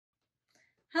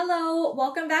Hello,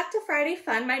 welcome back to Friday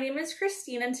Fun. My name is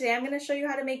Christine and today I'm going to show you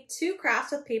how to make two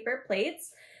crafts with paper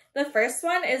plates. The first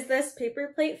one is this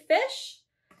paper plate fish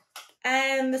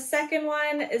and the second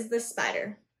one is this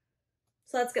spider.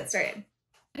 So let's get started.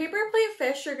 Paper plate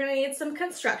fish, you're going to need some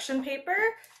construction paper,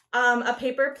 a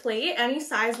paper plate, any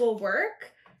size will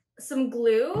work, some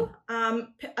glue,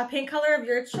 a paint color of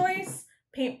your choice,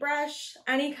 paintbrush,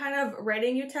 any kind of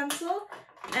writing utensil,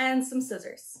 and some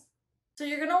scissors. So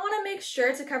you're going to want to make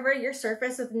sure to cover your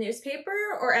surface with newspaper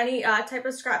or any type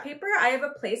of scrap paper. I have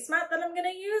a placemat that I'm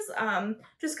going to use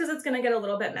just because it's going to get a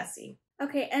little bit messy.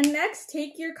 Okay, and next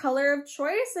take your color of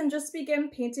choice and just begin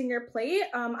painting your plate.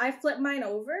 I flip mine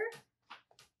over.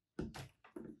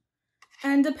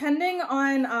 And depending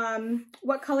on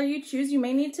what color you choose, you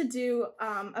may need to do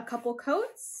a couple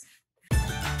coats.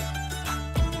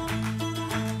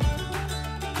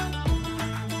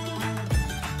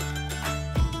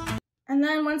 And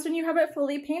then when you have it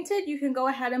fully painted, you can go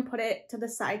ahead and put it to the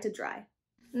side to dry.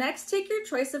 Next, take your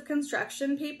choice of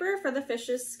construction paper for the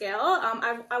fish's scale.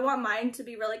 I want mine to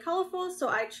be really colorful, so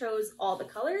I chose all the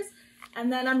colors.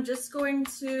 And then I'm just going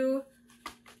to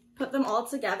put them all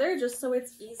together just so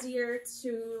it's easier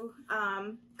to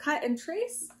cut and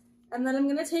trace. And then I'm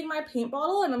gonna take my paint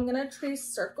bottle and I'm gonna trace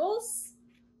circles.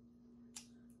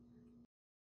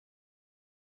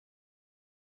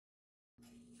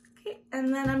 Okay,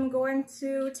 and then I'm going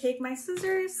to take my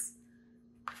scissors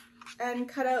and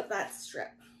cut out that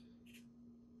strip.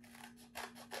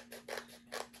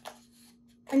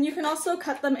 And you can also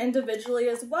cut them individually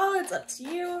as well, it's up to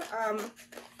you.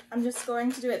 I'm just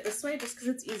going to do it this way just because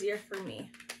it's easier for me.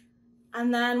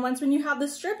 And then when you have the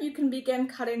strip, you can begin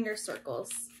cutting your circles.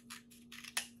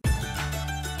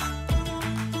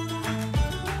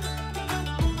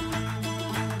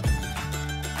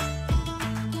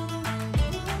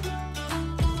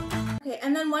 Okay,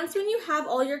 and then when you have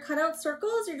all your cutout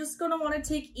circles, you're just going to want to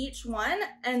take each one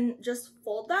and just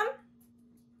fold them.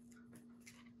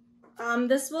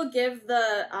 This will give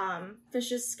the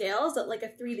fish's scales like a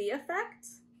 3D effect.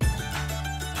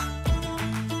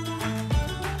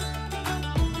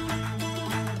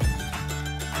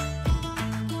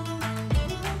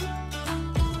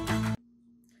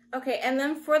 Okay, and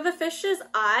then for the fish's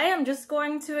eye, I'm just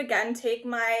going to again take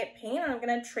my paint and I'm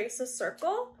going to trace a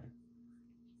circle.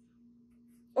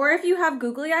 Or if you have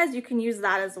googly eyes, you can use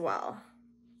that as well.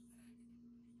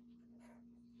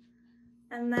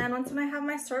 And then once I have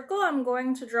my circle, I'm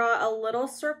going to draw a little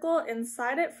circle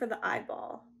inside it for the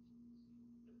eyeball.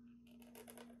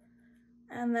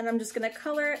 And then I'm just going to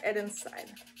color it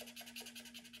inside.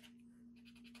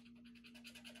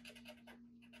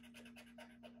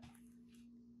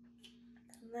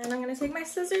 And then I'm going to take my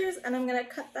scissors and I'm going to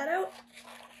cut that out.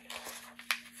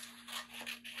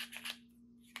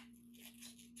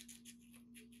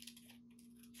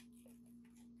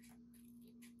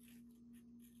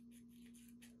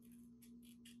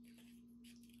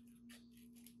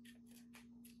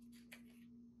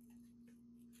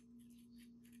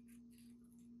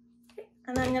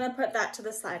 And I'm going to put that to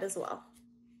the side as well.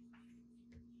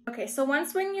 Okay, so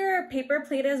when your paper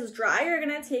plate is dry, you're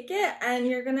going to take it and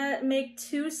you're going to make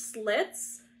two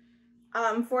slits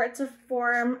for it to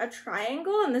form a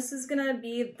triangle. And this is going to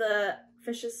be the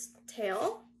fish's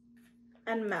tail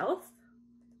and mouth.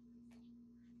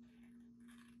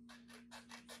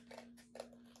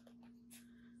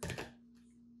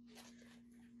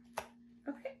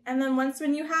 And then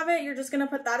when you have it, you're just going to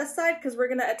put that aside because we're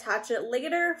going to attach it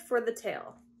later for the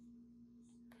tail.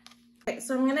 Okay,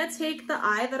 so I'm going to take the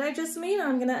eye that I just made and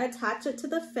I'm going to attach it to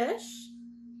the fish.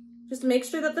 Just make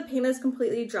sure that the paint is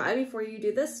completely dry before you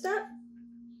do this step.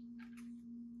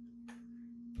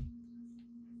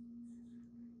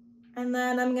 And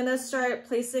then I'm going to start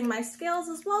placing my scales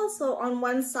as well. So on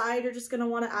one side, you're just going to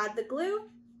want to add the glue.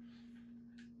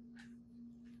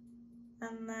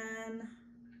 And then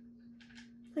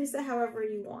place it however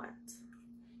you want.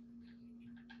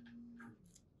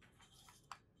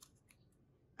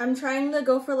 I'm trying to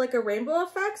go for like a rainbow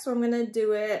effect, so I'm going to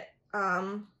do it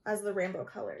as the rainbow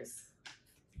colors.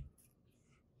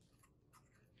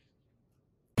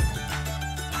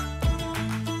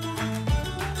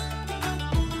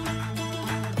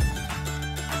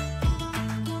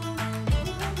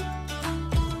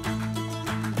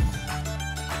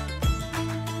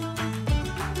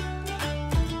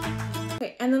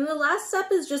 And then the last step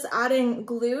is just adding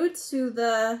glue to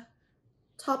the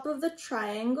top of the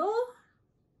triangle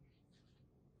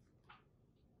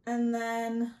and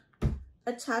then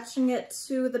attaching it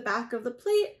to the back of the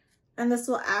plate, and this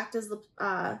will act as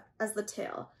the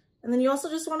tail. And then you also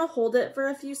just want to hold it for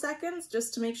a few seconds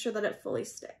just to make sure that it fully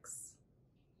sticks.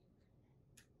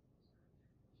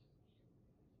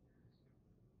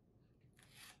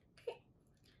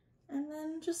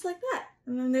 And just like that.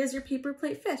 And then there's your paper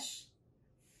plate fish.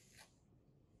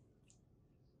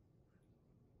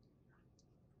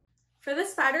 For the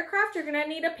spider craft, you're gonna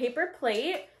need a paper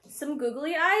plate, some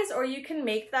googly eyes, or you can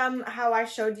make them how I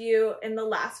showed you in the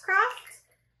last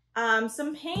craft.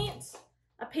 Some paint,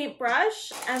 a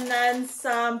paintbrush, and then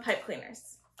some pipe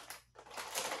cleaners.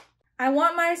 I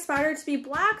want my spider to be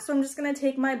black, so I'm just gonna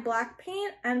take my black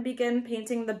paint and begin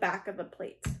painting the back of the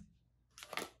plate.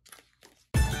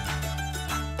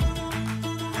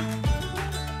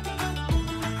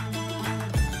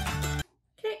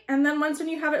 Okay, and then once when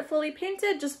you have it fully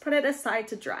painted, just put it aside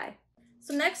to dry.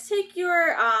 So next take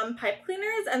your pipe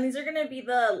cleaners, and these are gonna be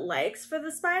the legs for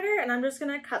the spider, and I'm just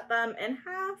gonna cut them in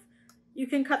half. You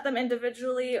can cut them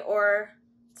individually or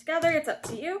together, it's up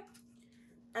to you.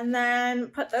 And then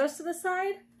put those to the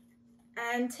side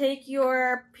and take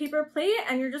your paper plate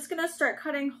and you're just gonna start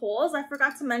cutting holes. I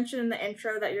forgot to mention in the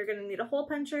intro that you're gonna need a hole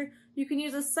puncher. You can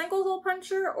use a single hole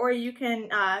puncher or you can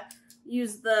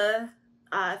use the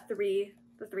three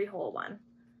hole one.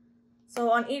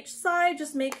 So on each side,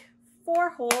 just make 4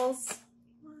 holes.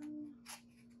 1,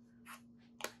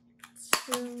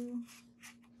 2,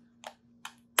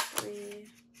 3,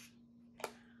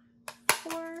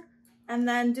 4. And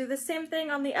then do the same thing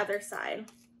on the other side.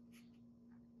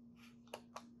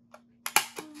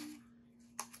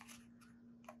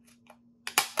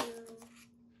 1, 2,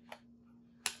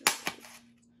 3,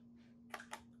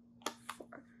 4.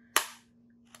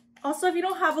 Also, if you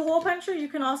don't have a hole puncher, you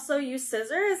can also use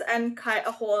scissors and cut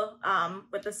a hole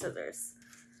with the scissors.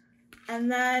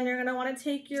 And then you're gonna want to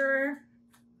take your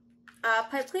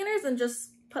pipe cleaners and just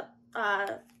put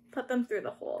them through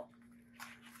the hole.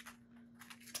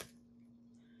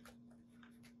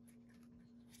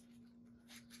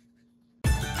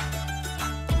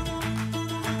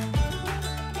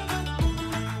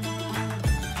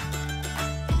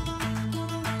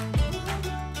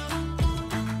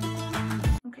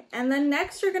 And then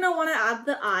next you're gonna wanna add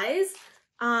the eyes.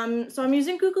 So I'm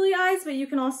using googly eyes, but you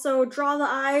can also draw the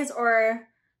eyes or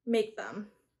make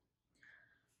them.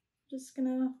 Just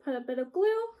gonna put a bit of glue.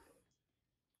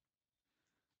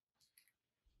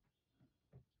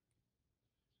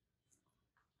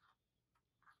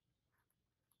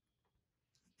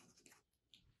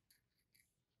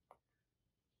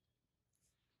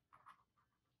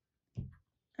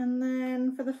 And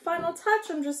then for the final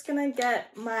touch, I'm just gonna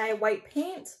get my white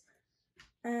paint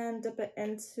and dip it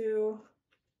into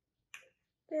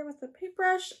there with the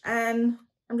paintbrush, and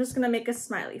I'm just gonna make a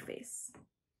smiley face.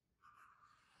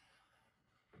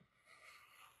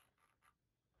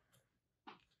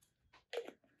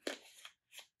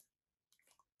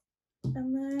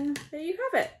 And then there you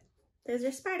have it. There's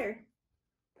your spider.